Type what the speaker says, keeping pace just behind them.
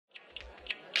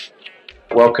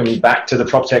Welcome back to the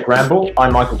PropTech Ramble.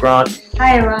 I'm Michael Grant.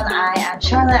 Hi everyone, I am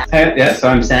Charlotte. Hey, so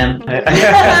I'm Sam.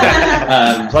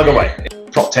 Plug away.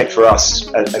 PropTech for us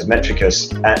as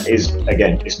Metricus is,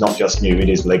 again, it's not just new, it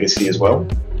is legacy as well.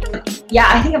 Yeah,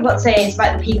 I think I've got to say it's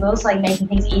about the people, so like making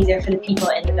things easier for the people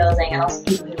in the building and also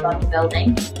people who run the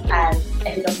building. And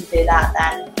if it doesn't do that,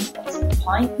 then what's the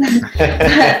point?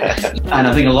 And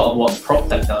I think a lot of what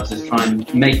PropTech does is try and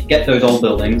get those old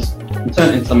buildings and turn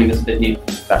it into something that's a bit new.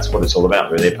 That's what it's all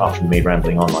about, really, apart from me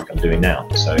rambling on like I'm doing now.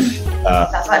 So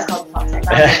that's why it's called PropTech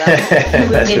Ramble.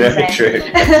 That's very true.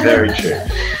 That's very true.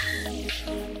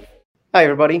 Hi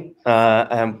everybody,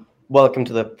 welcome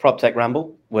to the PropTech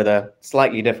Ramble with a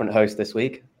slightly different host this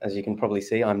week. As you can probably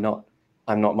see, I'm not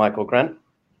Michael Grant.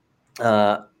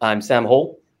 I'm Sam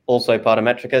Hall, also part of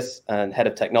Metricus and head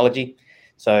of technology.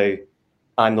 So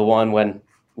I'm the one when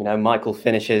Michael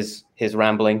finishes his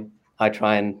rambling, I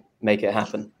try and make it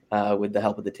happen with the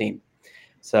help of the team.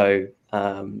 So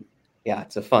yeah,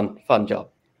 it's a fun job.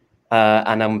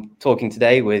 And I'm talking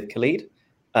today with Khalid,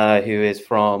 who is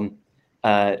from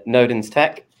NodeNs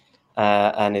Tech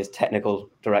and is technical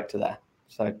director there.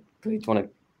 So, do you want to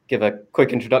give a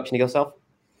quick introduction to yourself?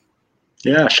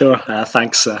 Yeah, sure.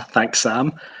 Thanks,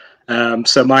 Sam.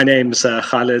 So my name's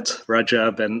Khalid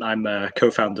Rajab, and I'm a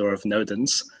co-founder of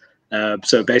NodeNs.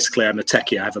 So basically, I'm a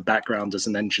techie. I have a background as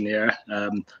an engineer.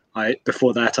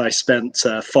 Before that, I spent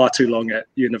far too long at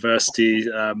university,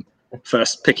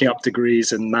 first picking up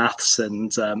degrees in maths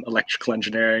and electrical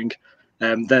engineering,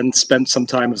 then spent some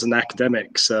time as an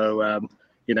academic. So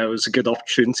it was a good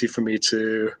opportunity for me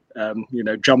to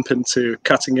jump into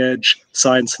cutting edge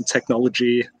science and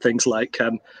technology, things like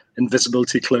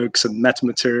invisibility cloaks and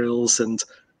metamaterials, and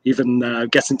even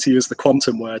getting to use the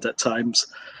quantum word at times.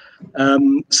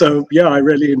 So yeah, I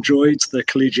really enjoyed the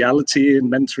collegiality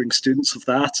and mentoring students of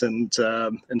that. And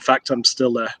in fact, I'm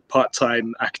still a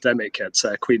part-time academic at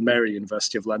Queen Mary,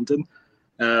 University of London.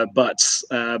 But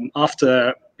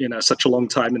after such a long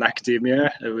time in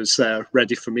academia, it was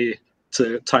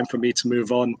time for me to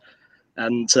move on.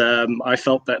 And I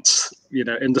felt that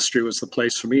industry was the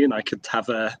place for me, and I could have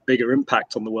a bigger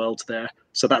impact on the world there.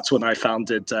 So that's when I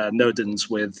founded NodeNs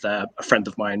with a friend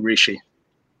of mine, Rishi.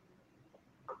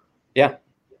 Yeah,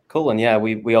 cool. And yeah,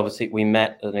 we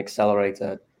met at an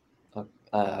accelerator.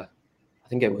 I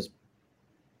think it was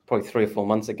probably 3 or 4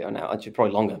 months ago now. Actually,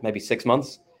 probably longer, maybe 6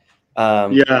 months.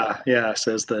 Yeah.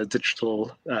 So it's the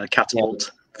Digital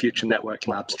Catapult Future Network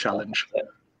Labs Challenge.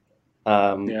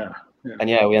 And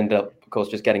yeah, we ended up, of course,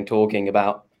 just talking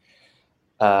about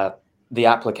the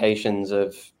applications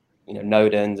of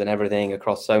NodeNs and everything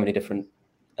across so many different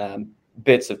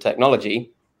bits of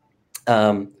technology.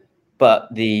 But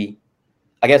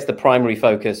I guess the primary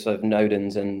focus of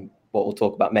NodeNs and what we'll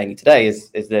talk about mainly today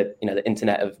is that the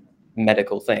Internet of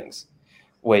Medical Things,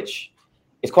 which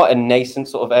is quite a nascent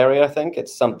sort of area. I think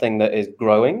it's something that is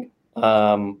growing,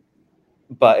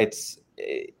 but it's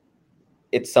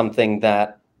something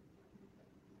that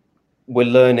we're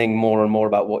learning more and more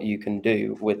about what you can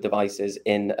do with devices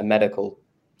in a medical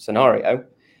scenario.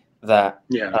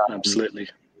 Absolutely,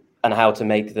 and how to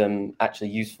make them actually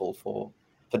useful for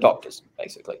doctors,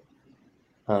 basically.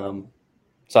 So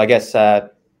I guess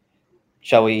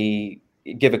shall we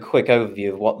give a quick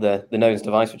overview of what the NodeNs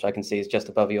device, which I can see is just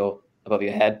above your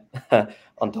head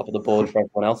on top of the board for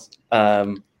everyone else.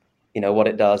 What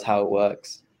it does, how it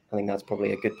works. I think that's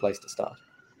probably a good place to start.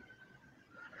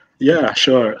 Yeah,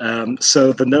 sure.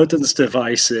 So the NodeNs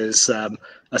device is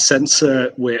a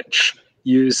sensor which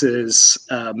uses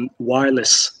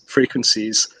wireless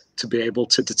frequencies to be able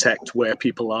to detect where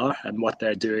people are and what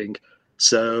they're doing.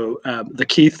 So the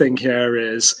key thing here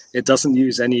is it doesn't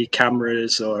use any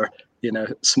cameras or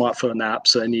smartphone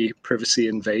apps or any privacy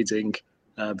invading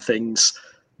things,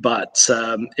 but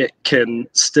it can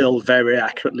still very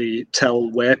accurately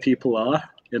tell where people are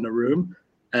in a room.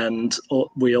 And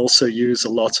we also use a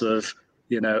lot of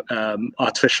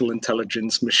artificial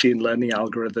intelligence, machine learning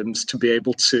algorithms to be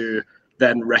able to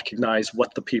then recognize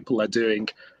what the people are doing.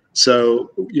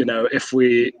 So if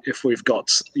we've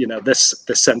got this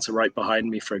sensor right behind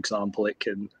me, for example,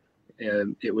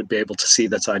 it would be able to see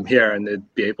that I'm here, and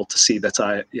it'd be able to see that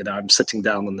I'm sitting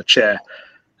down on the chair.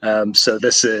 So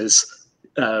this is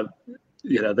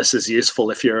useful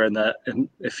if you're in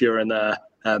a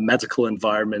medical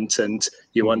environment and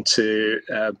you want to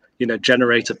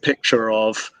generate a picture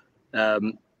of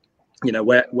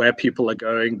where people are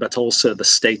going, but also the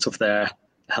state of their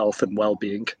health and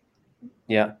well-being.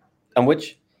 Yeah, and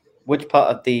which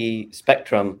part of the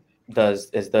spectrum are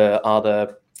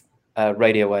the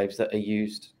radio waves that are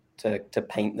used to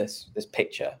paint this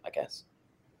picture, I guess?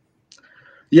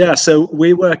 Yeah, so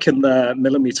we work in the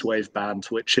millimeter wave band,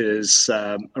 which is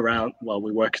around, well,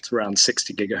 we work at around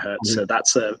 60 gigahertz. So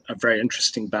that's a very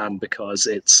interesting band because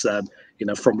it's, you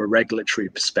know, from a regulatory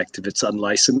perspective, it's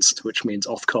unlicensed, which means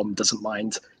Ofcom doesn't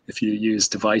mind if you use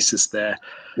devices there.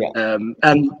 Yeah.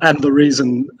 And the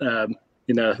reason,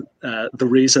 you know, the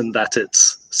reason that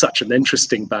it's such an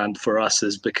interesting band for us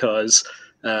is because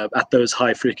at those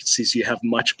high frequencies, you have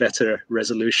much better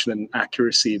resolution and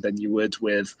accuracy than you would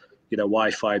with, you know,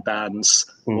 Wi-Fi bands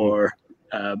or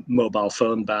mobile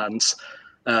phone bands,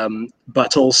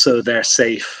 but also they're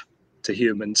safe to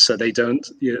humans, so they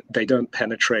don't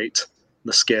penetrate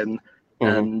the skin,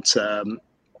 and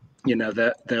you know,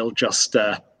 they'll just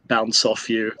bounce off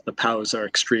you. The powers are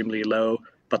extremely low,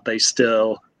 but they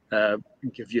still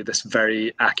give you this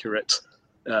very accurate,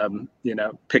 you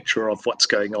know, picture of what's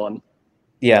going on.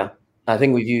 Yeah, I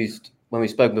think we've used, when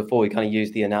we've spoken before, we kind of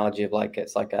used the analogy of like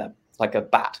it's like a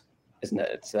bat, isn't it?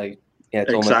 It's a, yeah,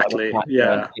 it's exactly, almost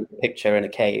like a picture in a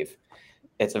cave.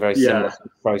 It's a very similar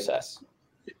process.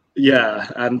 Yeah,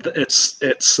 and it's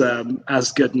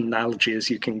as good an analogy as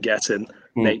you can get in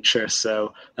nature.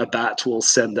 So a bat will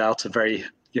send out a very,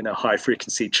 you know, high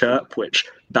frequency chirp which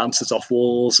bounces off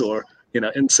walls or, you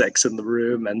know, insects in the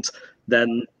room, and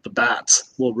then the bat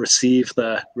will receive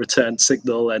the return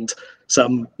signal, and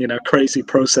some, you know, crazy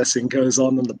processing goes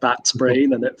on in the bat's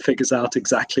brain, and it figures out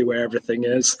exactly where everything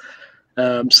is.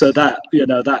 So that, you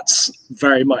know, that's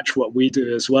very much what we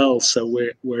do as well. So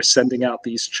we're sending out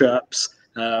these chirps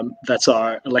that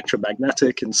are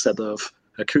electromagnetic instead of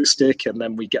acoustic, and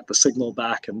then we get the signal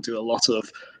back and do a lot of,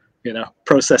 you know,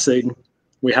 processing.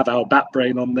 We have our bat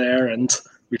brain on there, and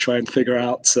we try and figure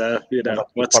out, you know,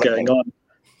 what's going on.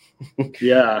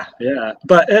 Yeah,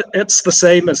 but it's the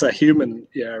same as a human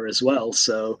ear as well.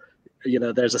 So, you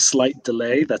know, there's a slight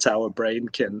delay that our brain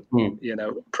can, you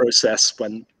know, process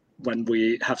when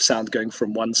we have sound going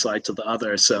from one side to the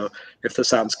other. So if the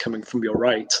sound's coming from your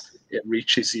right, it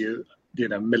reaches you, you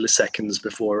know, milliseconds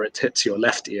before it hits your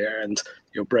left ear, and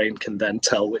your brain can then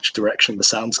tell which direction the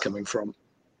sound's coming from.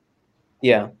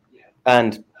 Yeah,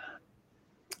 and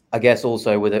I guess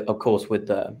also with it, of course, with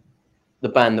the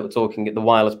band that we're talking, the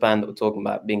wireless band that we're talking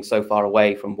about being so far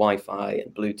away from Wi-Fi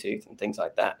and Bluetooth and things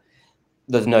like that,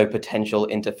 there's no potential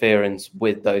interference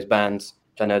with those bands,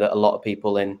 which I know that a lot of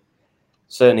people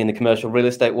certainly in the commercial real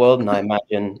estate world, and I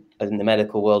imagine in the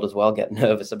medical world as well, get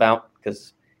nervous about,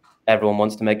 because everyone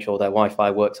wants to make sure their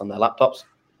Wi-Fi works on their laptops.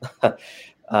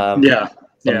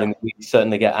 Something we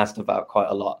certainly get asked about quite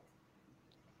a lot.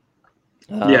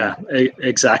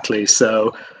 Exactly.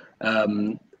 So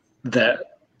that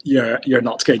you're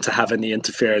not going to have any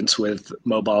interference with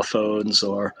mobile phones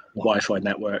or Wi-Fi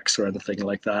networks or anything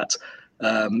like that.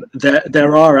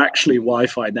 There are actually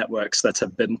Wi-Fi networks that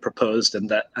have been proposed,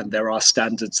 and there are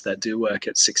standards that do work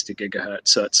at 60 gigahertz.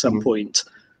 So at some point,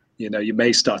 you know, you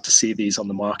may start to see these on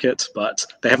the market, but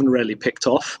they haven't really picked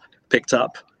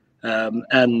up.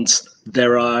 And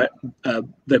there are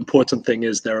the important thing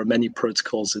is there are many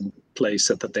protocols in place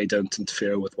so that they don't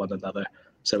interfere with one another.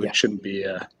 So it shouldn't be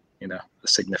a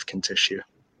significant issue.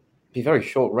 Be very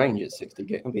short range at 60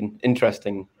 gig. I mean,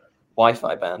 interesting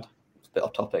Wi-Fi band. It's a bit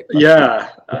off topic.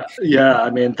 I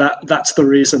mean, that's the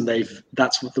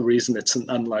reason it's an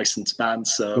unlicensed band.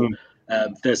 So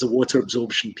there's a water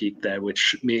absorption peak there,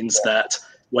 which means that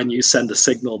when you send a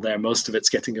signal there, most of it's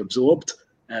getting absorbed,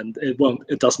 and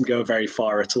it doesn't go very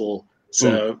far at all.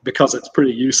 So because it's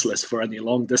pretty useless for any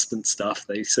long distance stuff,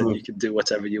 they said you can do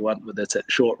whatever you want with it at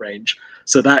short range.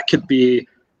 So that could be,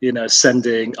 you know,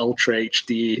 sending ultra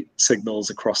HD signals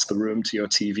across the room to your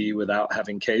TV without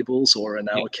having cables, or in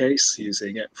our case,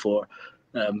 using it for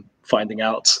finding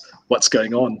out what's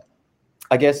going on.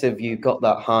 I guess if you have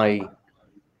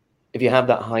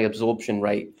that high absorption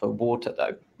rate for water,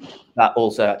 though, that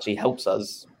also actually helps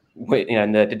us with, you know,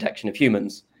 in the detection of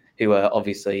humans who are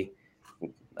obviously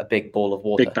a big ball of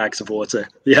water. Big bags of water.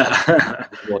 Yeah,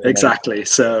 exactly.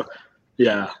 So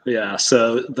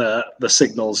so the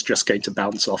signal's just going to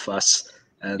bounce off us,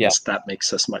 and that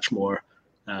makes us much more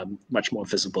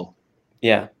visible.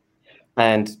 Yeah,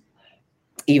 and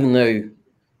even though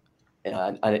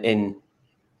in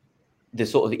the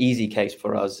sort of easy case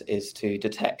for us is to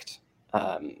detect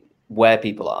where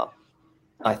people are,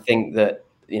 I think that,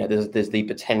 you know, there's the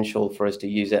potential for us to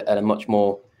use it at a much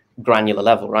more granular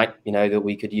level, right? You know, that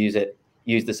we could use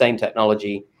the same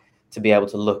technology to be able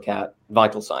to look at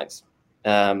vital signs.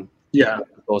 Of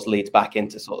course, leads back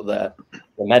into sort of the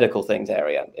medical things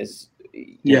area, is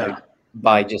you know,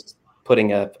 by just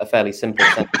putting a fairly simple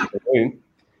sensor in the room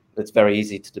that's very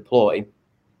easy to deploy,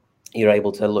 you're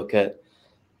able to look at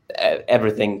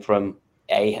everything from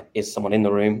is someone in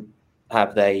the room,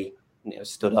 have they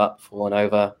stood up, fallen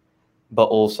over, but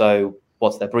also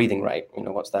what's their breathing rate,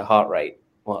 what's their heart rate,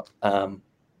 what I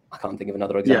can't think of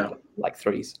another example, like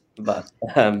threes, but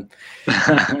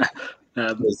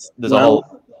there's a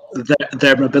whole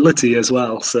their mobility as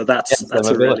well. So that's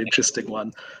a really interesting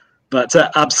one. But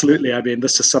absolutely, I mean,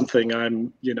 this is something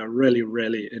I'm really,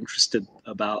 really interested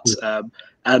about.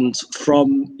 And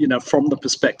from the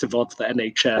perspective of the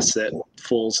NHS, it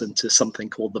falls into something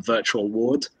called the virtual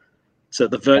ward. So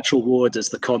the virtual ward is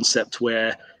the concept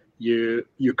where you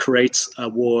create a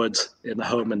ward in a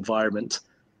home environment.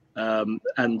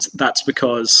 And that's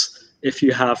because if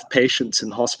you have patients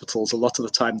in hospitals, a lot of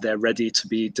the time they're ready to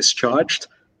be discharged,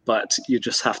 but you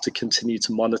just have to continue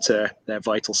to monitor their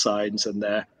vital signs and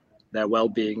their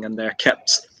well-being, and they're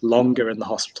kept longer in the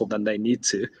hospital than they need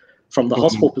to. From the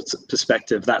hospital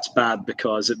perspective, that's bad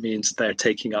because it means they're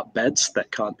taking up beds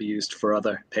that can't be used for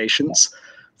other patients.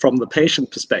 From the patient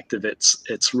perspective,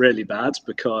 it's really bad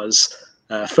because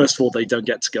first of all, they don't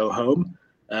get to go home.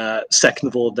 Second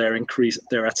of all, they're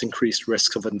at increased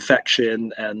risk of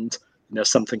infection and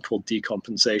something called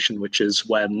decompensation, which is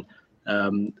when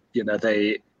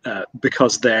they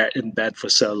because they're in bed for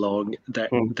so long,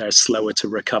 they're slower to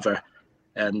recover,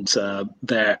 and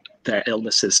their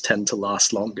illnesses tend to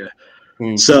last longer.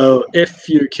 So if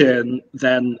you can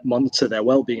then monitor their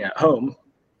well-being at home,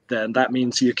 then that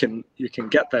means you can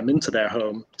get them into their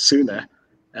home sooner,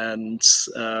 and it's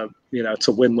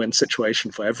a win-win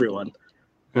situation for everyone.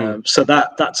 So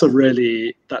that's a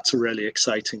really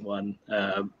exciting one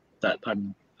that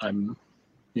I'm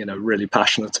really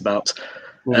passionate about.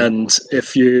 And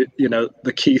if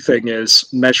the key thing is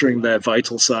measuring their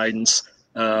vital signs.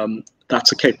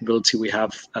 That's a capability we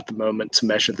have at the moment to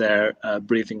measure their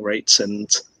breathing rates and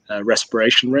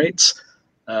respiration rates.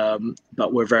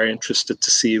 But we're very interested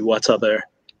to see what other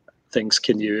things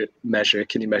can you measure.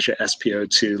 Can you measure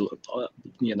SpO2,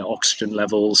 oxygen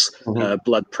levels,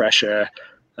 blood pressure,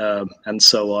 and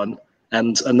so on.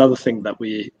 And another thing that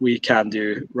we can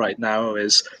do right now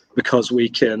is, because we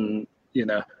can,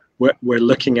 we're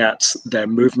looking at their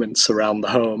movements around the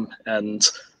home and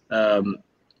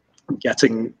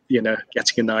getting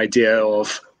an idea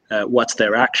of what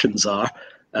their actions are.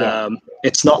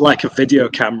 It's not like a video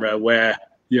camera where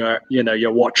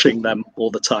you're watching them all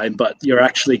the time, but you're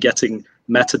actually getting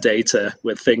metadata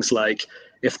with things like,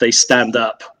 if they stand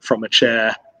up from a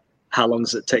chair, how long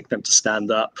does it take them to stand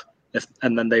up?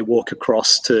 And then they walk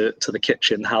across to the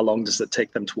kitchen, how long does it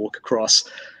take them to walk across?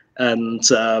 And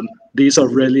these are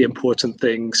really important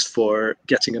things for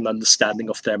getting an understanding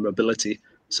of their mobility.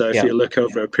 So if you look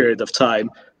over a period of time,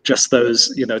 just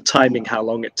those, timing how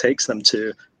long it takes them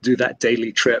to do that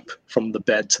daily trip from the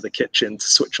bed to the kitchen to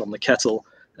switch on the kettle,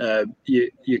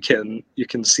 you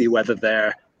can see whether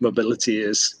their mobility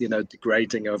is,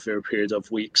 degrading over a period of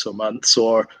weeks or months,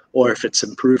 or if it's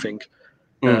improving.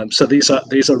 So these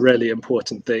are really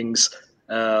important things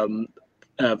from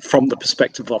the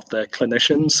perspective of the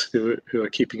clinicians who are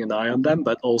keeping an eye on them,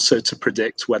 but also to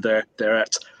predict whether they're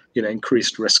at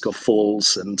increased risk of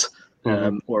falls and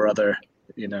or other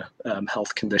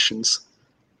health conditions.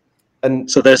 And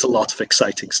so there's a lot of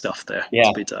exciting stuff there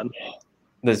to be done.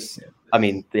 There's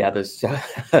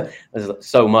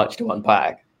so much to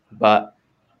unpack, but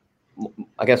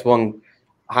I guess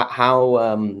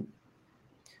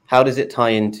how does it tie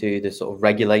into the sort of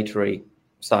regulatory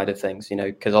side of things?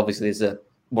 Because obviously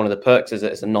one of the perks is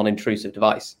that it's a non-intrusive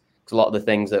device. Because a lot of the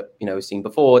things that we've seen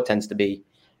before tends to be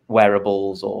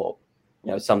wearables or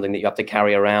something that you have to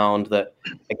carry around, that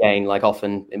again, like,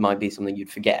 often it might be something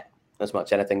you'd forget as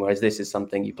much as anything, whereas this is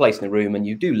something you place in a room and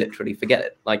you do literally forget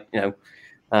it. Like, you're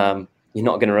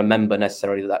not going to remember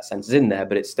necessarily that sensor's in there,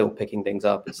 but it's still picking things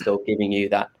up. It's still giving you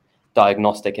that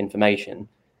diagnostic information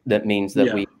that means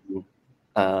that we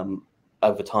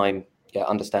over time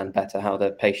understand better how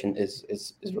the patient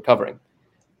is recovering.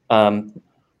 How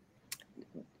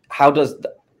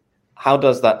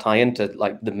does that tie into,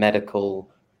 like, the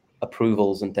medical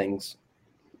approvals and things,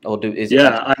 or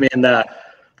I mean,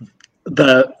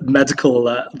 the medical,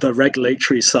 the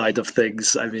regulatory side of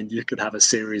things, I mean, you could have a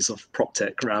series of prop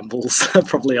tech rambles,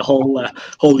 probably a whole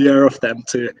year of them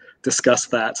to discuss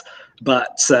that.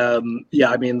 But I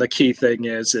mean, the key thing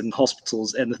is, in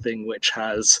hospitals, anything which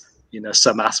has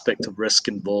some aspect of risk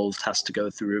involved has to go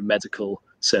through medical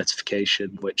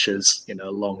certification, which is a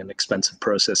long and expensive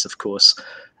process, of course.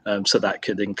 So that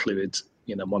could include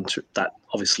that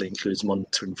obviously includes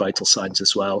monitoring vital signs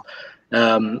as well.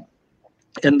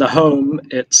 In the home,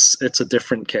 it's a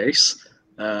different case.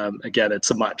 Again,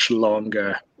 it's a much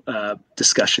longer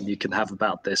discussion you can have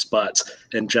about this, but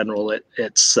in general,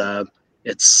 it's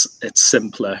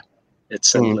simpler it's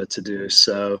simpler to do.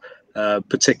 So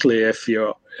particularly if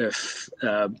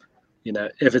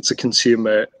it's a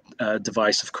consumer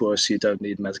device, of course, you don't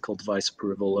need medical device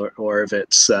approval, or if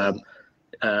it's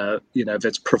if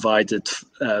it's provided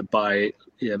by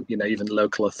even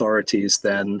local authorities,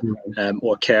 then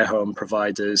or care home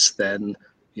providers, then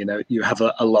you have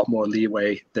a lot more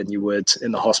leeway than you would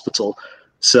in the hospital.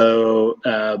 So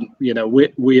we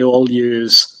all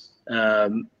use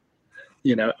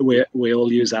we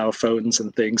all use our phones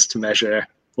and things to measure.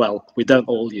 Well, we don't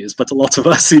all use, but a lot of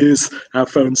us use our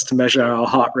phones to measure our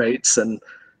heart rates and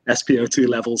SpO2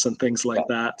 levels and things like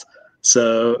that.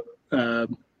 So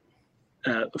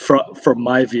from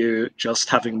my view, just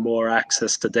having more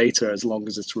access to data, as long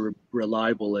as it's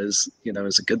reliable, is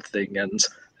a good thing, and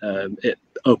it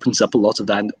opens up a lot of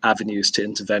avenues to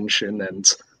intervention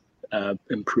and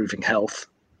improving health.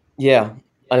 Yeah,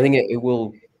 I think it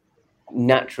will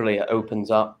naturally. It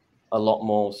opens up a lot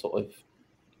more sort of.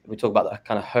 We talk about the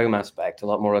kind of home aspect, a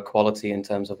lot more equality in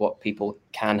terms of what people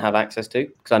can have access to.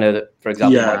 Because I know that, for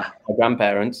example, my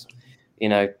grandparents,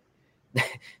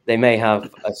 they may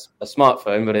have a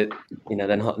smartphone, but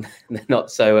they're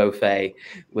not so au fait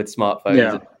with smartphones.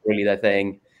 Yeah. It's really their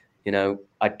thing.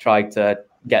 I tried to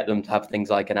get them to have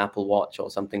things like an Apple Watch or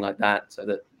something like that, so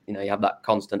that you have that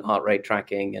constant heart rate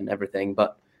tracking and everything.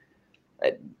 But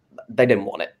they didn't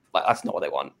want it. Like, that's not what they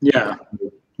want. Yeah.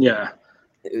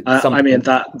 I mean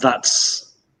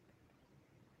that's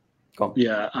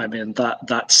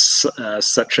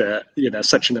such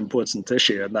an important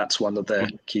issue, and that's one of the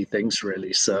key things,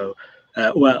 really. So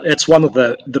it's one of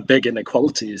the big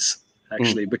inequalities,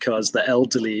 actually, because the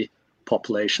elderly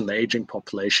population, the aging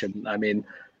population, I mean,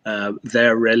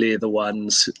 they're really the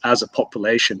ones as a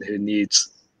population who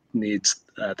needs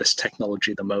this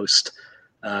technology the most.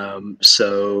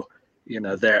 So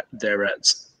they're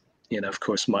at of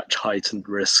course, much heightened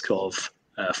risk of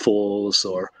falls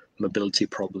or mobility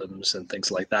problems and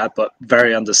things like that. But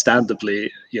very understandably,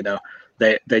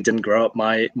 they didn't grow up.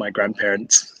 My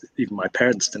grandparents, even my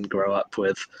parents, didn't grow up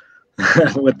with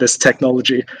with this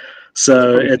technology.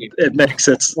 So it makes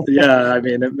it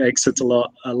it makes it a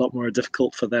lot more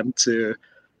difficult for them to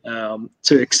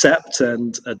accept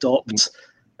and adopt.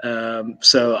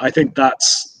 So I think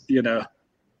that's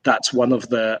one of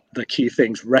the key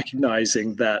things,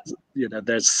 recognizing that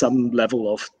there's some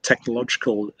level of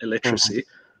technological illiteracy,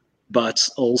 but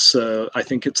also I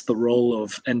think it's the role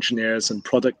of engineers and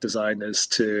product designers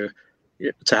to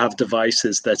have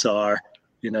devices that are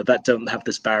that don't have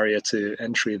this barrier to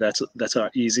entry, that are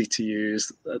easy to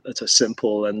use, that are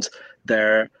simple, and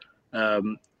they're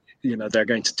going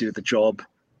to do the job.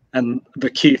 And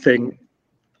the key thing,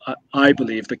 I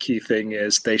believe the key thing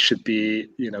is they should be,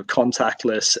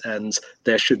 contactless, and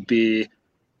there should be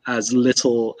as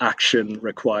little action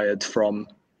required from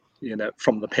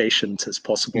the patient as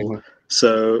possible.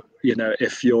 So,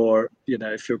 if your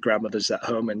grandmother's at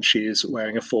home and she's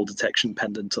wearing a fall detection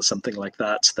pendant or something like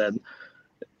that, then,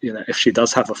 if she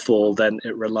does have a fall, then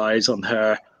it relies on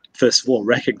her, first of all,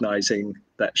 recognizing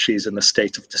that she's in a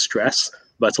state of distress,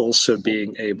 but also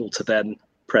being able to then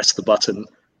press the button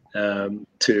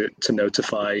to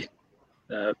notify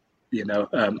a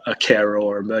carer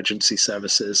or emergency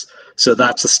services. So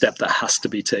that's a step that has to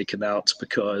be taken out,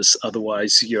 because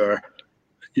otherwise you're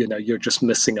just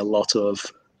missing a lot of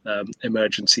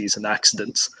emergencies and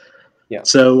accidents.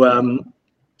 So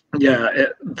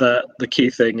the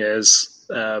key thing is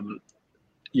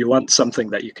you want something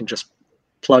that you can just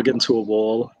plug into a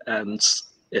wall, and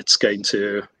it's going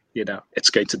to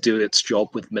do its job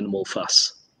with minimal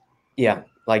fuss. Yeah,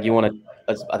 like you want to,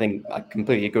 I think I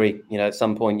completely agree. At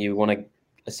some point you want to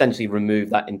essentially remove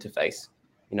that interface.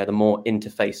 The more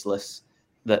interfaceless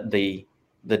that the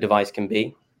device can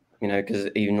be, because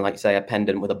even like say a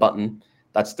pendant with a button,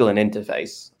 that's still an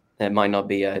interface. It might not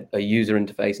be a user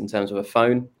interface in terms of a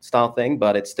phone style thing,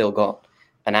 but it's still got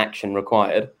an action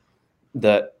required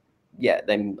that,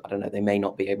 they may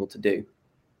not be able to do.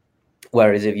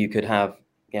 Whereas if you could have,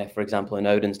 for example, a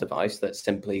NodeNs device that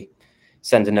simply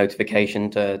sends a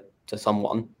notification to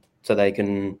someone so they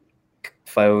can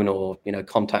phone or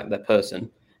contact their person,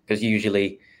 because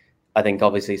usually I think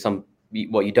obviously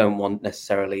what you don't want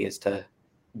necessarily is to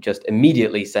just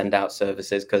immediately send out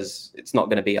services, because it's not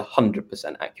going to be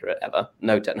 100% accurate ever.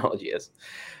 No technology is.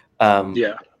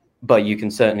 But you can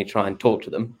certainly try and talk to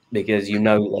them, because they're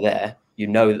there,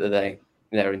 that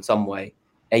they're in some way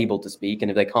able to speak,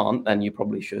 and if they can't, then you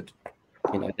probably should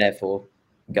therefore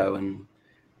go and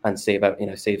see about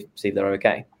see if they're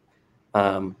okay.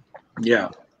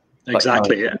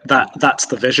 Exactly. That's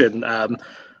the vision.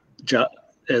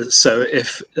 So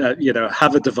if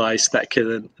have a device that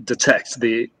can detect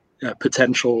the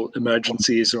potential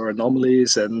emergencies or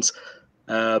anomalies, and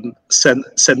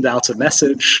send out a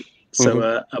message.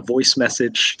 So a voice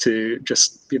message to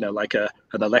just, like an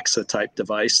Alexa type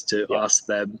device to ask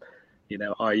them,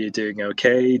 are you doing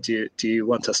okay? Do you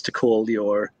want us to call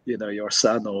your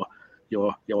son or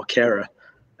your carer,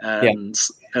 and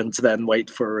then wait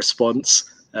for a response.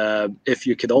 If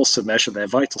you could also measure their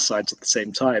vital signs at the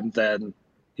same time, then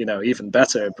even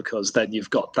better, because then you've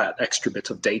got that extra bit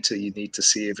of data you need to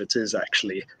see if it is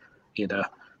actually,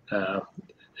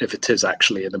 if it is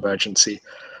actually an emergency.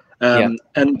 And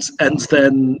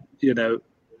then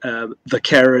the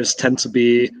carers tend to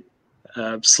be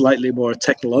slightly more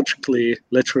technologically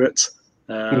literate,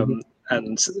 and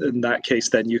in that case,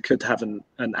 then you could have an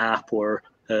app or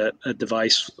a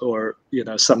device or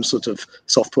some sort of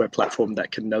software platform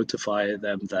that can notify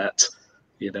them that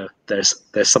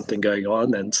there's something going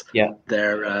on, and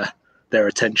their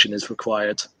attention is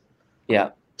required.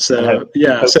 So so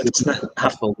it's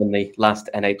helpful in the last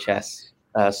NHS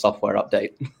software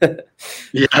update.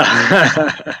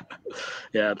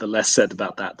 The less said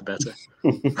about that, the better.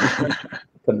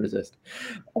 Couldn't resist.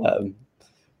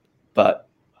 But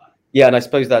yeah, and I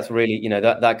suppose that's really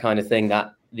that kind of thing,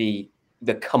 that the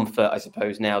comfort, I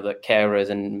suppose, now that carers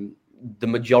and the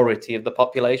majority of the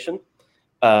population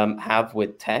have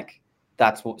with tech.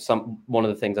 That's what one of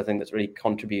the things I think that's really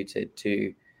contributed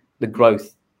to the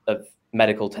growth of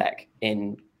medical tech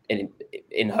in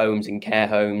homes, in care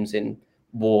homes, in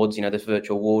wards. This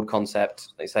virtual ward concept,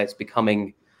 they say it's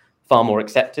becoming far more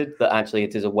accepted that actually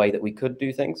it is a way that we could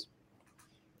do things.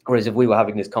 Whereas if we were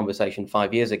having this conversation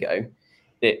 5 years ago,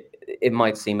 it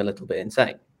might seem a little bit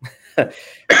insane. And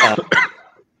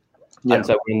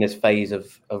so we're in this phase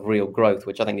of real growth,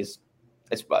 which I think is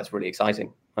really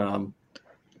exciting.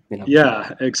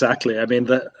 Yeah, exactly. I mean,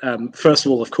 first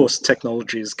of all, of course,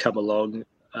 technology has come along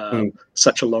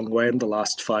such a long way in the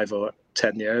last 5 or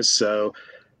 10 years. So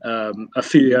a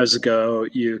few years ago,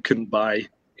 you couldn't buy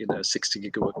 60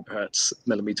 gigahertz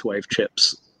millimeter wave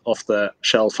chips off the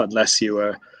shelf unless you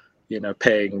were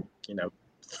paying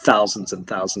thousands and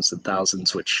thousands and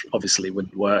thousands, which obviously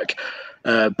wouldn't work.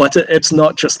 But it's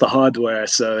not just the hardware,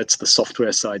 so it's the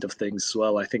software side of things as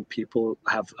well. I think people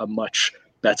have a much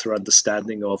better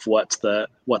understanding of what the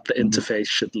interface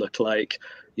should look like,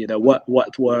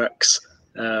 what works,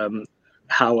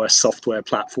 how a software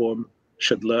platform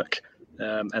should look,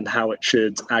 and how it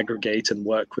should aggregate and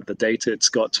work with the data it's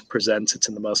got to present it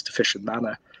in the most efficient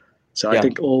manner. So I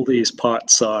think all these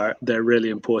parts they're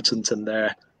really important, and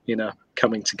they're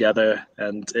coming together,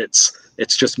 and it's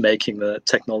just making the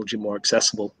technology more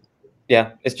accessible.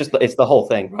 Yeah, it's the whole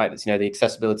thing, right? It's the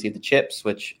accessibility of the chips,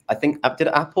 which I think did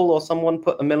Apple or someone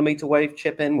put a millimeter wave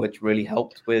chip in, which really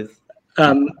helped with.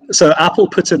 So Apple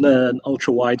put in an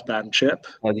ultra wideband chip,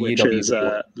 which is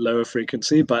lower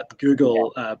frequency, but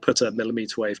Google put a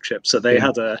millimeter wave chip. So they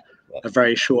had a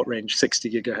very short range 60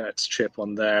 gigahertz chip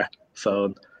on their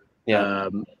phone,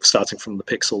 starting from the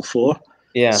Pixel 4.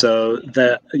 Yeah. So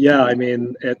I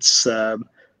mean, it's a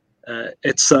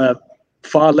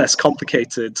far less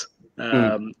complicated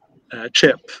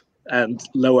chip and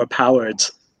lower powered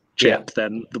chip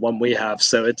than the one we have.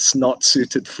 So it's not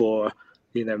suited for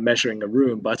measuring a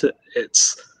room, but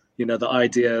it's the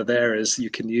idea there is you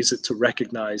can use it to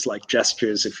recognize like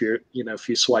gestures if you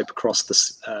swipe across the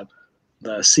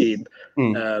scene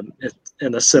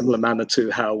in a similar manner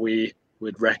to how we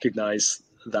would recognize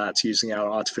that using our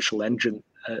artificial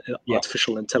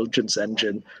intelligence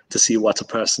engine to see what a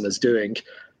person is doing.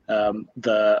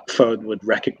 The phone would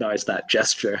recognize that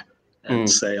gesture and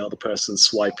say, "Oh, the person's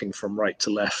swiping from right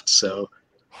to left," so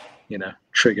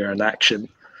trigger an action.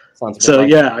 So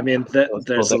I mean,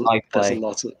 there's a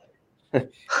lot of. You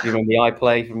remember the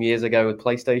iPlay from years ago with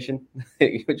PlayStation,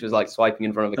 which was like swiping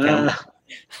in front of a camera?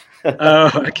 Oh,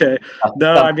 okay.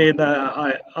 No, I mean,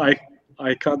 I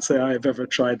can't say I've ever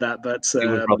tried that, but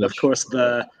of course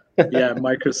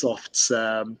Microsoft's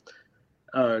the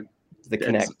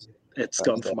Kinect. It's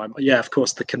gone for my of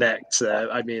course the Kinect.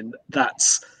 I mean,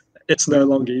 it's no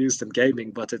longer used in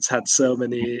gaming, but it's had so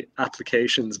many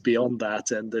applications beyond that,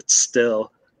 and it's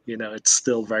still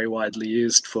very widely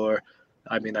used for.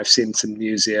 I mean, I've seen it in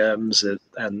museums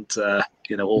and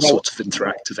all sorts of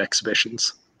interactive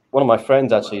exhibitions. One of my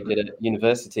friends actually did at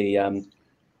university.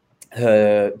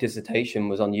 Her dissertation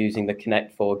was on using the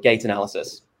Kinect for gait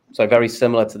analysis. So very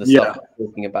similar to the stuff we're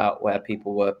talking about, where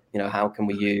people were, how can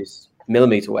we use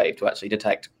millimeter wave to actually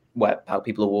detect how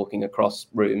people are walking across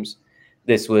rooms.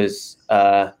 This was,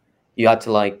 you had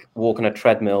to walk on a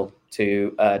treadmill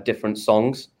to different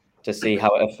songs to see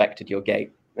how it affected your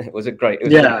gait. It was a great.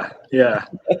 Yeah.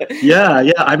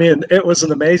 I mean, it was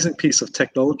an amazing piece of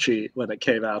technology when it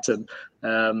came out, and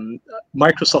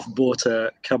Microsoft bought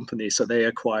a company, so they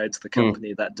acquired the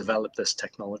company that developed this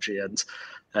technology. And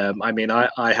I mean,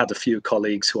 I had a few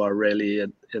colleagues who are really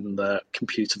in the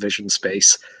computer vision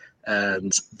space,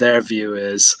 and their view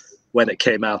is when it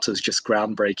came out, it was just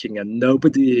groundbreaking, and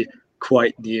nobody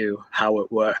quite knew how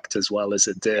it worked as well as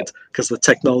it did, because the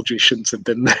technology shouldn't have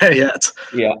been there yet.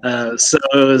 So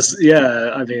it was,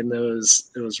 I mean,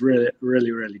 it was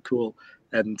really cool,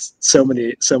 and so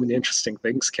many interesting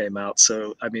things came out.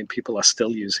 So I mean, people are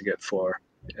still using it for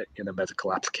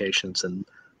medical applications and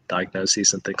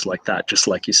diagnoses and things like that, just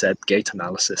like you said, gait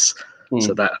analysis.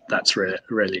 So that's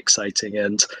really exciting.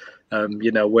 And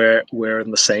we're in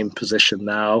the same position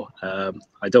now.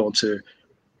 I don't want to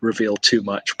reveal too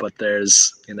much, but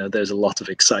there's a lot of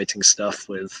exciting stuff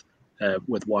with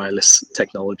wireless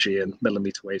technology and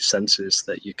millimeter wave sensors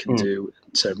that you can do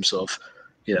in terms of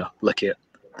looking at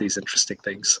these interesting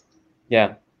things.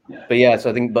 So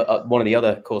I think one of the other,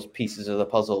 of course, pieces of the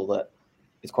puzzle that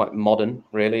is quite modern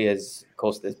really is, of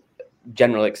course, the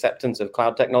general acceptance of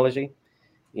cloud technology.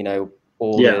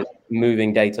 The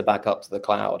moving data back up to the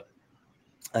cloud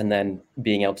and then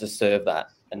being able to serve that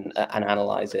and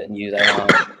analyze it and use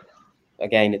AI.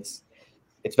 Again, it's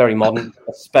very modern,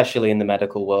 especially in the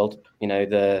medical world.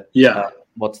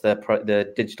 What's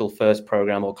the digital first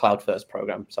program, or cloud first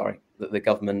program, sorry, that the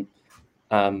government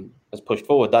has pushed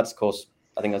forward. That's, of course,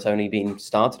 I think that's only been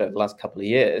started over the last couple of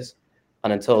years,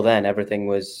 and until then, everything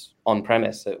was on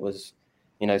premise. It was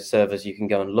servers you can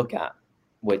go and look at,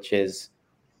 which is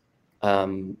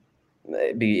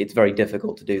it's very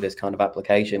difficult to do this kind of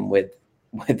application without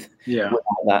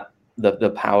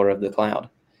the power of the cloud.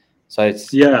 So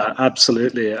it's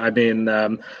absolutely. I mean,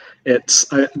 it's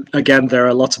again, there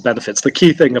are lots of benefits. The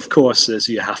key thing, of course, is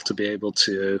you have to be able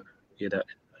to, you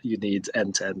need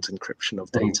end-to-end encryption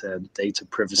of data, and data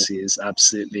privacy is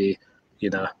absolutely,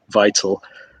 vital.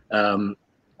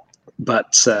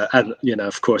 But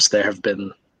of course, there have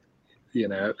been,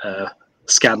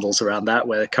 scandals around that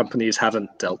where companies haven't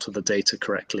dealt with the data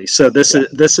correctly. So this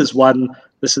is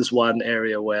one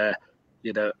area where,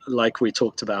 like we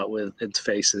talked about with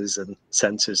interfaces and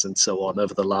sensors and so on,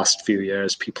 over the last few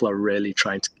years, people are really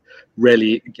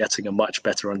getting a much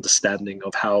better understanding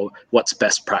of what's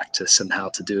best practice and how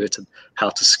to do it and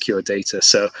how to secure data.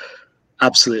 So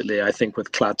absolutely, I think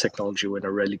with cloud technology, we're in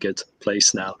a really good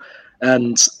place now.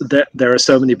 And there are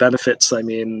so many benefits. I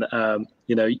mean,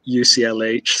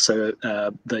 UCLH, so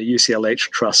the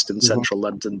UCLH Trust in central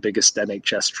London, biggest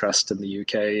NHS trust in the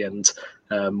UK. And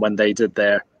when they did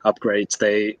their upgrades,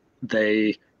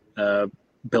 they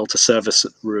built a service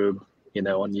room,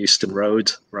 on Euston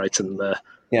Road, right in the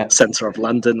centre of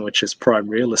London, which is prime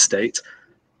real estate.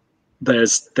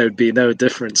 There'd be no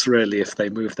difference really if they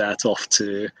moved that off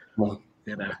to,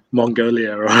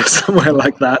 Mongolia or somewhere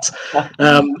like that.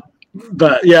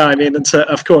 But I mean,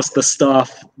 of course, the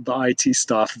staff, the IT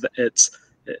staff,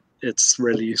 it's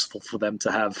really useful for them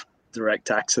to have direct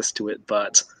access to it.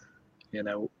 But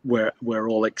we're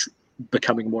all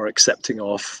becoming more accepting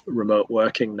of remote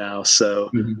working now,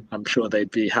 so I'm sure they'd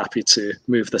be happy to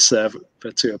move the server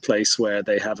to a place where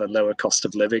they have a lower cost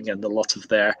of living and a lot of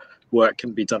their work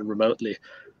can be done remotely.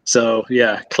 So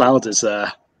cloud is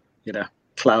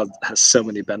cloud has so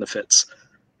many benefits.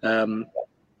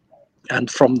 And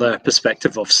from the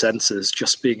perspective of sensors,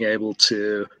 just being able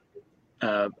to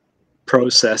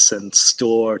process and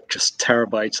store just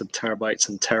terabytes and terabytes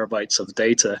and terabytes of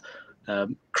data,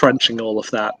 crunching all of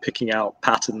that, picking out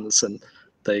patterns and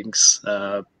things,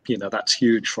 that's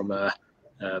huge from a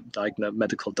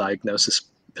medical diagnosis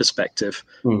perspective.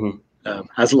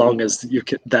 As long as you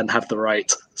can then have the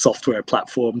right software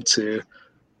platform to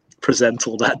present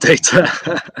all that data.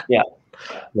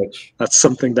 Which that's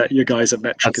something that you guys at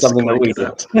Metricus are quite good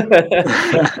at.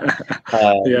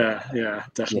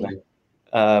 Definitely.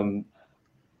 And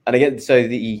again, so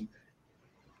the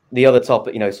other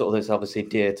topic, sort of, that's obviously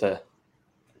dear to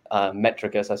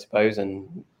Metricus, I suppose,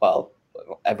 and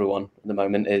everyone at the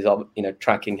moment is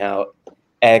tracking how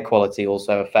air quality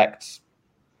also affects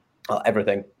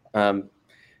everything. And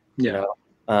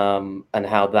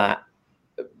how that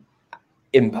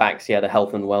impacts the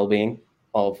health and well-being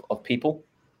of people.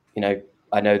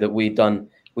 I know that we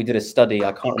did a study,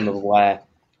 I can't remember where,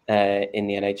 in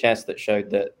the NHS, that showed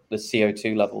that the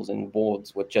CO2 levels in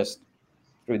wards were just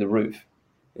through the roof,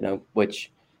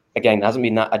 which again hasn't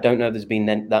been that, I don't know there's been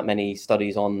that many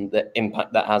studies on the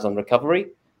impact that has on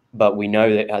recovery, but we know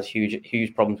that it has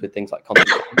huge problems with things like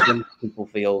concentration. People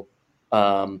feel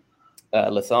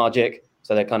lethargic,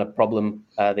 so that kind of problem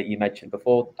that you mentioned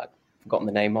before, forgotten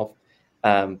the name of,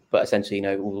 but essentially, you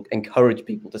know, will encourage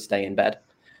people to stay in bed.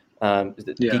 Is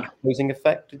it decomposing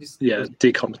effect?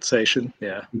 Decompensation.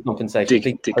 Yeah,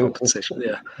 decompensation. Decompensation.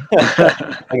 Yeah,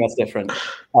 I think that's different.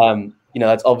 You know,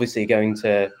 that's obviously going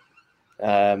to.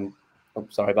 Oh,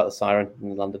 sorry about the siren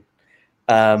in London.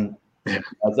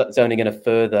 That's only going to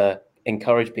further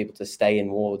encourage people to stay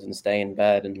in wards and stay in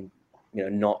bed and, you know,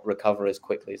 not recover as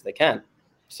quickly as they can.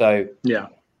 So yeah,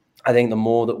 I think the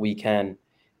more that we can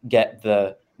get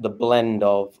the blend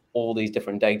of all these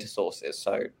different data sources,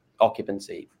 so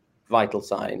occupancy, vital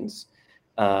signs,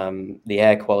 the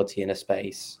air quality in a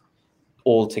space,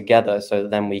 all together, so that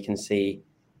then we can see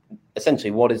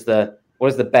essentially what is the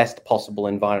best possible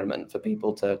environment for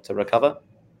people to recover.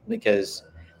 Because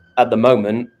at the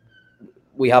moment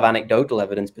we have anecdotal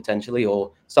evidence potentially,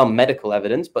 or some medical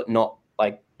evidence, but not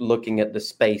like looking at the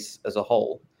space as a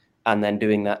whole and then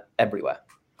doing that everywhere.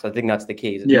 So I think that's the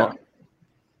key. It's not,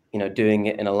 you know, doing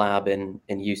it in a lab in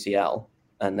UCL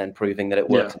and then proving that it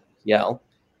works in UCL.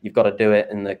 You've got to do it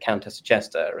in the Countess of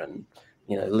Chester and,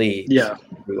 you know, Leeds,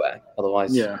 everywhere.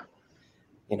 Otherwise, you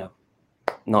know,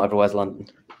 not everywhere's London.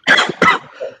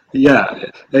 Yeah,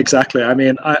 exactly. I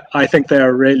mean, I think they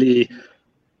are really,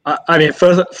 I mean,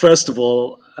 first of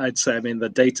all, I'd say, I mean, the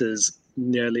data is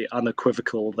nearly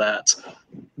unequivocal that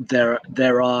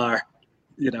there are,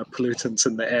 you know, pollutants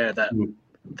in the air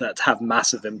that have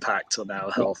massive impact on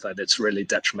our health, and it's really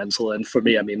detrimental. And for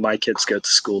me, I mean, my kids go to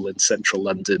school in central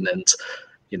London, and,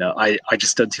 you know, I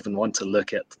just don't even want to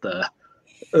look at the,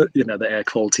 you know, the air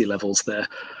quality levels there.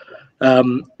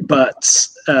 But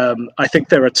I think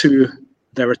there are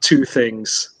two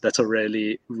things that are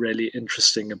really, really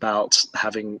interesting about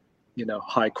having, you know,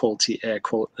 high quality air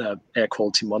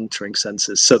quality monitoring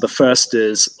sensors. So the first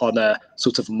is on a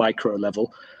sort of micro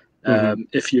level.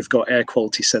 If you've got air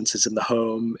quality sensors in the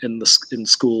home, in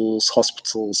schools,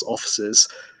 hospitals, offices,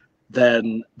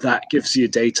 then that gives you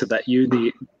data that you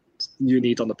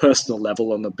need on the personal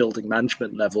level, on the building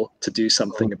management level, to do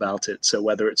something about it. So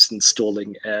whether it's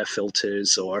installing air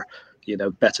filters or, you know,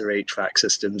 better HVAC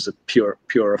systems,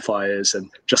 purifiers,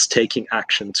 and just taking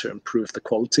action to improve the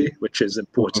quality, which is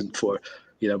important for,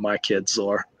 you know, my kids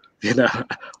or, you know,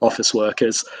 office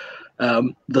workers.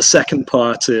 The second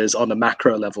part is on a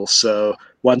macro level. So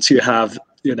once you have,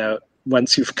 you know,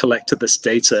 once you've collected this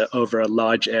data over a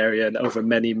large area and over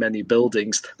many, many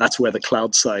buildings, that's where the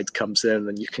cloud side comes in,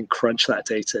 and you can crunch that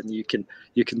data and you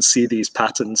can see these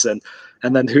patterns, and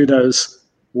then who knows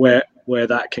where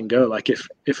that can go. Like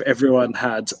if everyone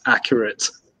had accurate,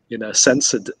 you know,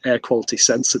 censored air quality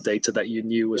sensor data that you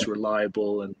knew was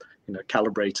reliable and, you know,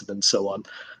 calibrated and so on,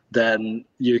 then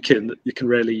you can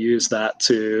really use that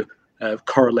to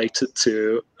correlate it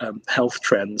to health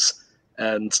trends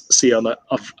and see on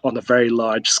a very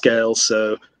large scale.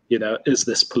 So, you know, is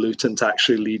this pollutant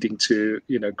actually leading to,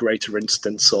 you know, greater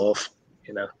incidence of,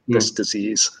 you know, this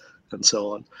disease and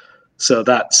so on. So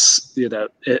that's, you know,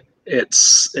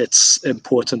 it's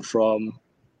important from,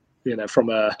 you know, from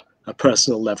a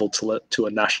personal level to a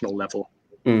national level.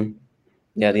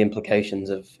 Yeah, the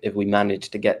implications of if we manage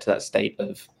to get to that state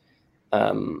of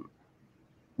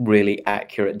really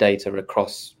accurate data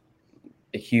across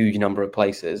a huge number of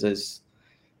places is,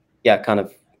 kind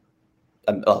of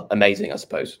amazing, I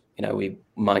suppose. You know, we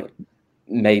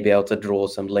may be able to draw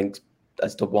some links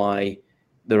as to why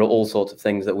there are all sorts of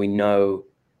things that we know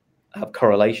have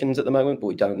correlations at the moment, but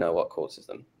we don't know what causes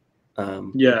them.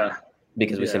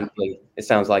 Because we simply, it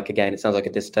sounds like a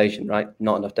dissertation, right?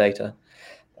 Not enough data.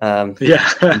 But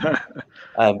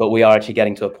we are actually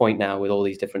getting to a point now with all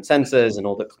these different sensors and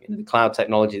all the cloud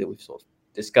technology that we've sort of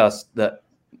discussed, that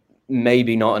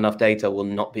maybe not enough data will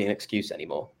not be an excuse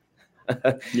anymore.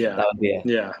 That'd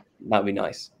be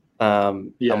nice.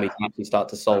 And we can actually start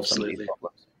to solve some of these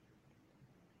problems.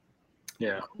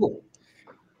 Cool.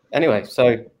 Anyway,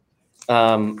 so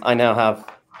I now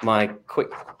have my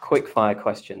quick fire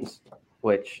questions,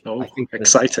 which I think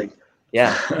exciting.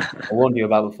 I warned you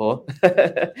about before.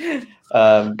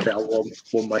 I'll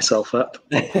warm myself up.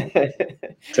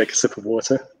 Take a sip of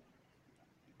water.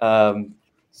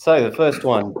 So the first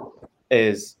one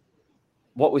is,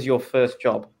 what was your first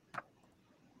job?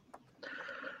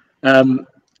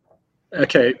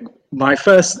 Okay, my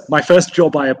first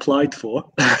job I applied for.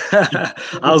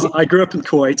 I grew up in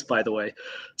Kuwait, by the way.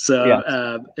 So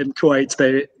in Kuwait,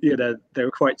 they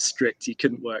were quite strict. You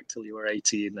couldn't work till you were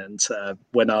 18. And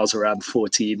when I was around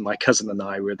 14, my cousin and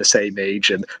I were the same age,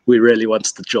 and we really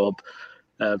wanted the job.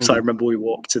 So I remember we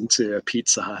walked into a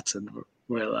Pizza Hut and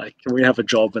we're like, "Can we have a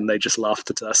job?" And they just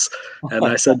laughed at us. And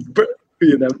I said,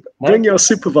 bring your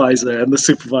supervisor. And the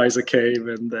supervisor came,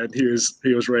 and then he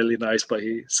was really nice, but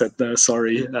he said, no,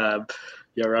 sorry,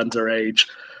 you're underage.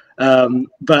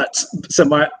 But so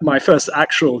my first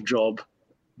actual job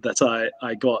that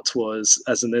I got was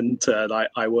as an intern.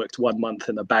 I worked 1 month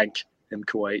in a bank in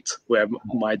Kuwait, where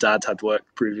my dad had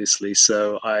worked previously.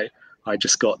 So I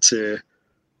just got to,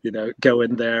 go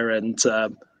in there and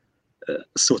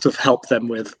sort of help them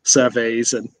with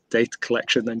surveys and data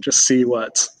collection and just see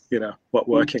what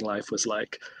working life was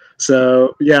like.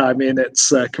 So yeah, I mean,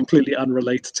 it's completely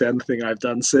unrelated to anything I've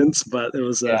done since, but it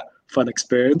was a fun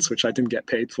experience, which I didn't get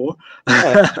paid for.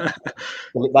 That's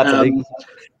illegal.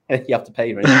 You have to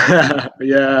pay, right?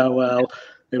 Yeah, well,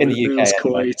 in the UK, it was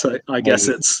Kuwait. I guess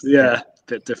it's a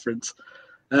bit different.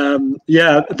 Then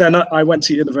I went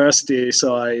to university,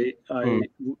 so I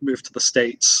moved to the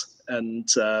States, and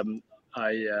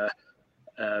I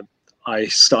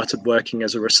started working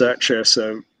as a researcher.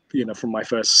 So from my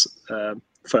first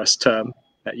term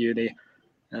at uni,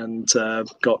 and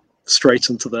got straight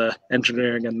into the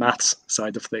engineering and maths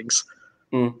side of things.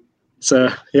 So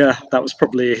yeah, that was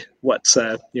probably what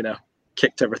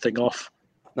kicked everything off.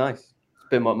 Nice. It's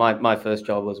been what my first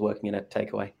job was, working in a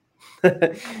takeaway.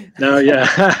 No,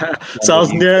 yeah. So I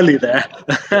was nearly there.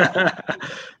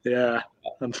 Yeah.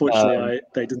 Unfortunately,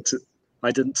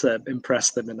 I didn't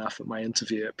impress them enough at my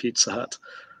interview at Pizza Hut.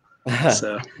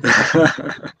 So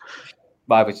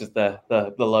I was just the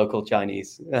local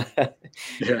Chinese.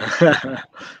 Yeah.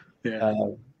 Yeah.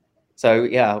 So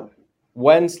yeah,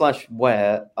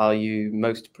 when/where are you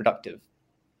most productive?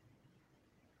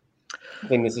 I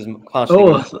think this is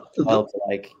partially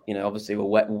obviously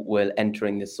we're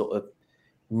entering this sort of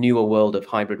newer world of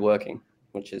hybrid working,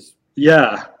 which is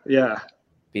been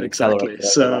exactly.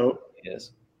 So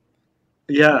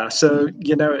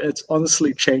it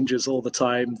honestly changes all the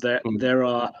time. There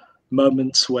are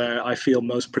moments where I feel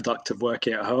most productive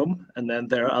working at home, and then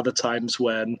there are other times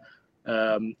when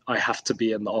I have to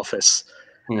be in the office.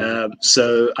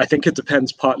 So I think it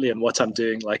depends partly on what I'm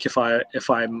doing. Like if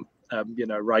I'm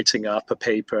writing up a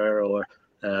paper or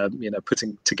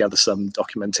putting together some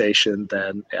documentation,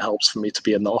 then it helps for me to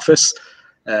be in the office.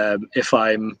 If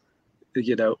I'm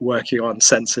working on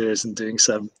sensors and doing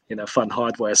some fun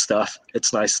hardware stuff,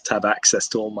 it's nice to have access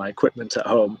to all my equipment at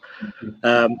home.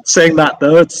 Saying that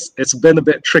though, it's been a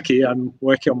bit tricky. I'm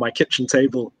working on my kitchen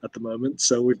table at the moment,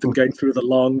 so we've been going through the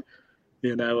long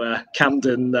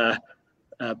Camden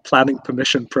planning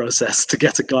permission process to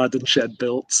get a garden shed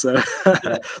built. So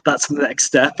that's the next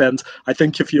step. And I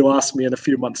think if you ask me in a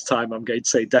few months' time, I'm going to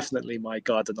say definitely my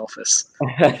garden office.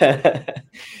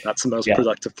 That's the most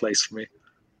productive place for me.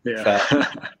 Yeah.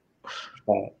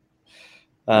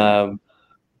 Fair.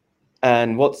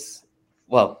 And what's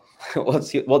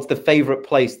the favorite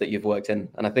place that you've worked in?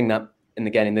 And I think that,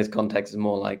 again, in this context, is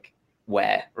more like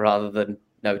where rather than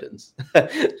NodeNs.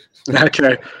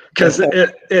 Okay, because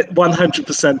it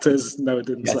 100% is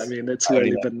NodeNs. Yes. I mean, it's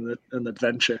really been an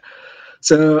adventure.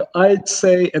 So I'd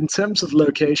say in terms of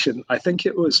location, I think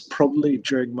it was probably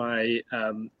during my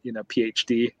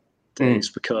PhD days,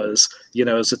 because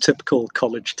it's a typical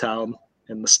college town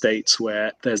in the States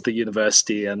where there's the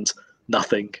university and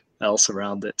nothing else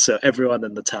around it. So everyone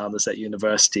in the town is at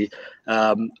university.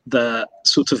 The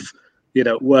sort of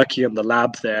working in the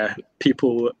lab there,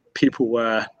 people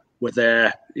were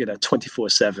there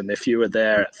 24/7. If you were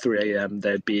there at 3 a.m.,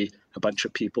 there'd be a bunch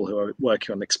of people who are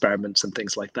working on experiments and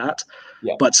things like that.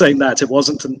 But saying that, it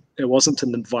wasn't an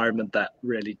environment that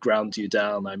really ground you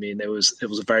down. I mean, it was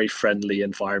a very friendly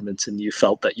environment, and you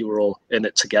felt that you were all in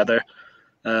it together.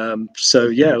 So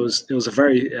yeah, it was a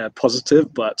very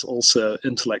positive but also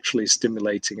intellectually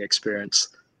stimulating experience.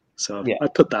 So I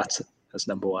put that as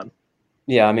number one.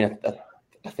 Yeah, I mean,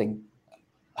 I think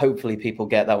hopefully people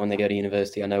get that when they go to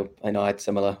university. I know I had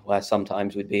similar, where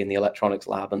sometimes we'd be in the electronics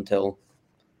lab until,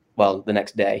 well, the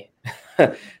next day.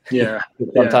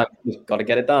 Sometimes you've got to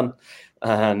get it done.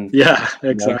 And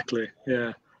exactly.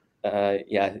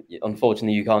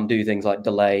 Unfortunately, you can't do things like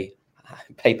delay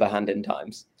paper hand-in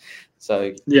times.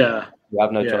 So you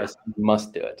have no choice. You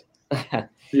must do it.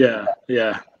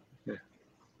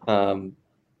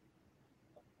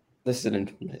 This is an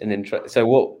interest.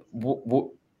 So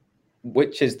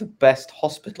which is the best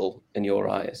hospital in your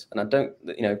eyes? And I don't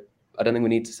think we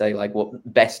need to say like what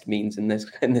best means in this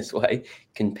way. You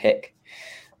can pick.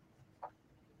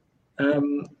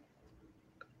 I'm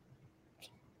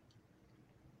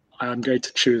going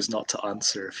to choose not to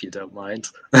answer if you don't mind.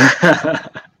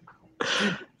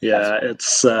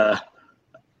 It's I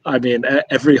mean,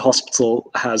 every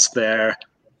hospital has their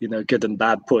good and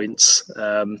bad points.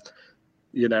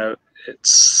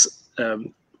 It's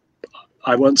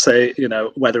I won't say,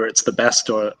 whether it's the best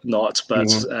or not, but,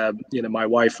 my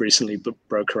wife recently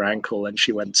broke her ankle and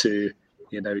she went to,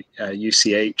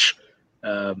 UCH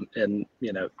on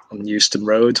Euston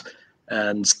Road,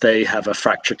 and they have a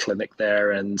fracture clinic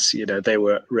there, and, they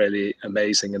were really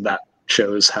amazing. And that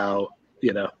shows how,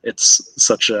 it's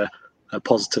such a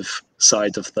positive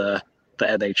side of the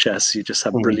NHS. You just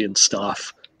have brilliant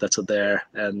staff that are there,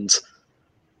 and,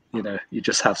 you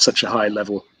just have such a high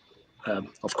level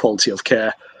of quality of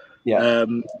care.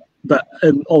 But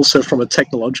and also from a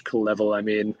technological level, I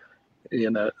mean,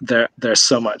 there's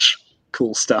so much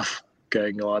cool stuff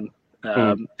going on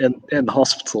in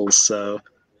hospitals. So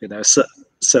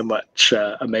so much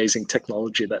amazing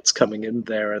technology that's coming in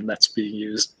there, and that's being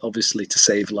used obviously to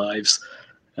save lives.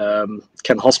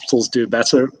 Can hospitals do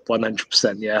better?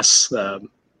 100% yes,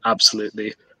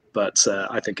 absolutely. But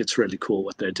I think it's really cool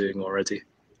what they're doing already.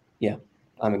 Yeah,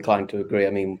 I'm inclined to agree.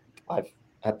 I mean, I've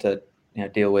had to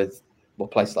deal with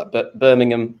places like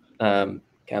Birmingham,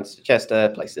 County Chester,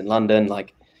 places in London,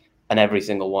 and every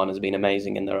single one has been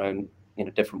amazing in their own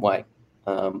different way.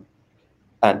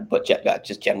 But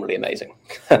just generally amazing.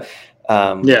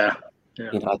 I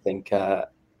think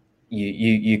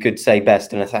you could say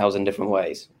best in 1,000 different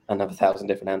ways and have 1,000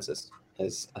 different answers.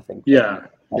 Is I think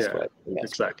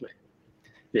exactly.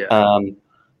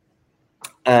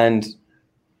 And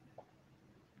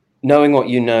knowing what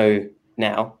you know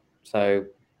now, so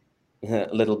a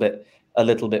little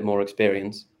bit more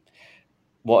experience,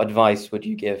 what advice would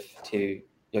you give to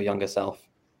your younger self?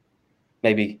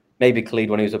 Maybe Khalid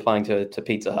when he was applying to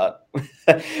Pizza Hut.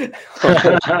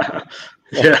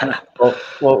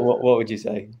 What would you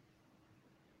say?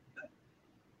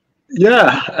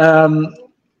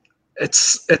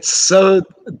 It's so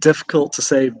difficult to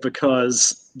say,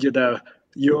 because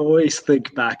you always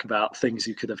think back about things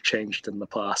you could have changed in the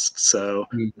past. So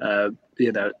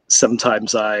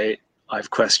sometimes I've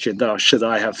questioned, should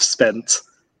I have spent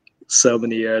so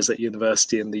many years at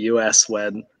university in the US,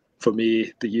 when for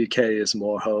me the UK is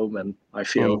more home and I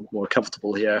feel more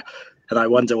comfortable here. And I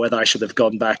wonder whether I should have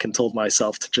gone back and told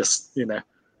myself to just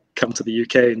come to the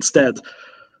UK instead,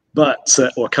 but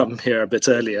or come here a bit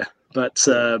earlier. But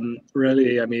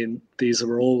really, I mean, these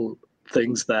are all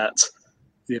things that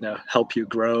help you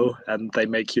grow, and they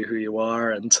make you who you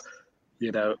are. And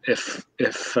if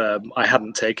I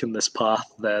hadn't taken this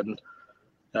path, then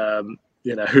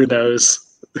who knows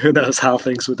how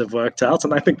things would have worked out.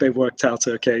 And I think they've worked out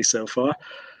okay so far.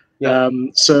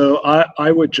 So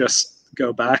I would just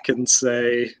go back and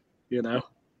say,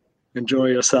 enjoy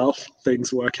yourself.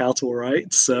 Things work out all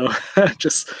right. So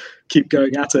just keep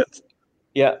going at it.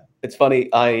 Yeah, it's funny.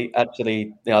 I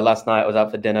actually, last night I was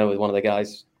out for dinner with one of the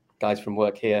guys from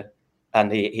work here,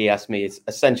 and he asked me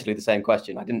essentially the same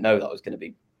question. I didn't know that was going to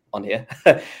be on here.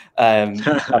 And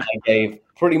I gave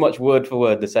pretty much word for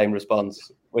word the same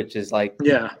response, which is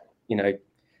the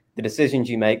decisions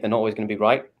you make, they're not always going to be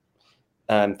right.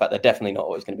 In fact, they're definitely not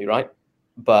always going to be right,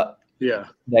 but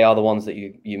they are the ones that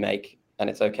you make, and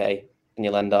it's okay, and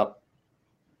you'll end up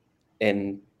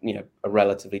in a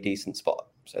relatively decent spot.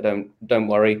 So don't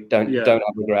worry, don't have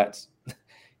regrets,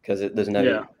 because there's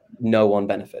no one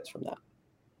benefits from that.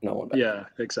 No one benefits.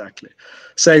 Yeah, exactly.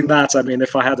 Saying that, I mean,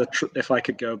 if I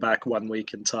could go back 1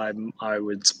 week in time, I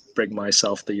would bring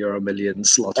myself the Euro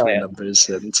Millions lottery numbers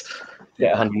and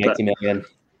 180 million.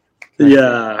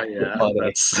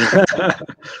 That's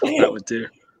that would do.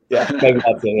 Yeah, maybe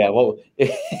that's it. Yeah, well,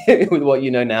 with what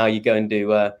you know now, you go and do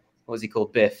what was he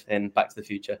called, Biff in Back to the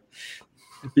Future.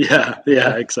 Yeah,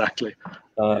 exactly.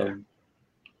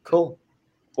 Cool.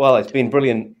 Well, it's been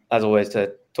brilliant as always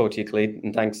to talk to you, Khalid,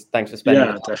 and thanks for spending.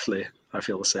 Yeah, definitely. I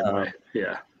feel the same way.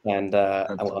 Yeah. And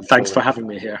thanks for having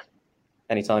me here.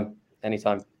 Anytime.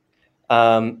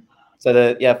 So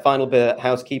the final bit of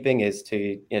housekeeping is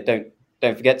to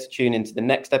don't forget to tune into the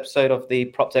next episode of the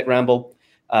PropTech Ramble,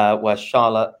 where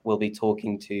Charlotte will be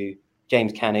talking to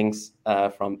James Cannings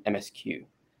from MSQ.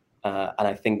 And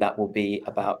I think that will be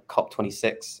about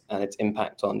COP26 and its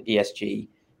impact on ESG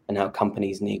and how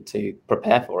companies need to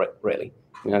prepare for it, really.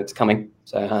 It's coming.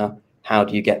 So how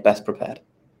do you get best prepared?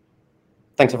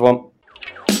 Thanks, everyone.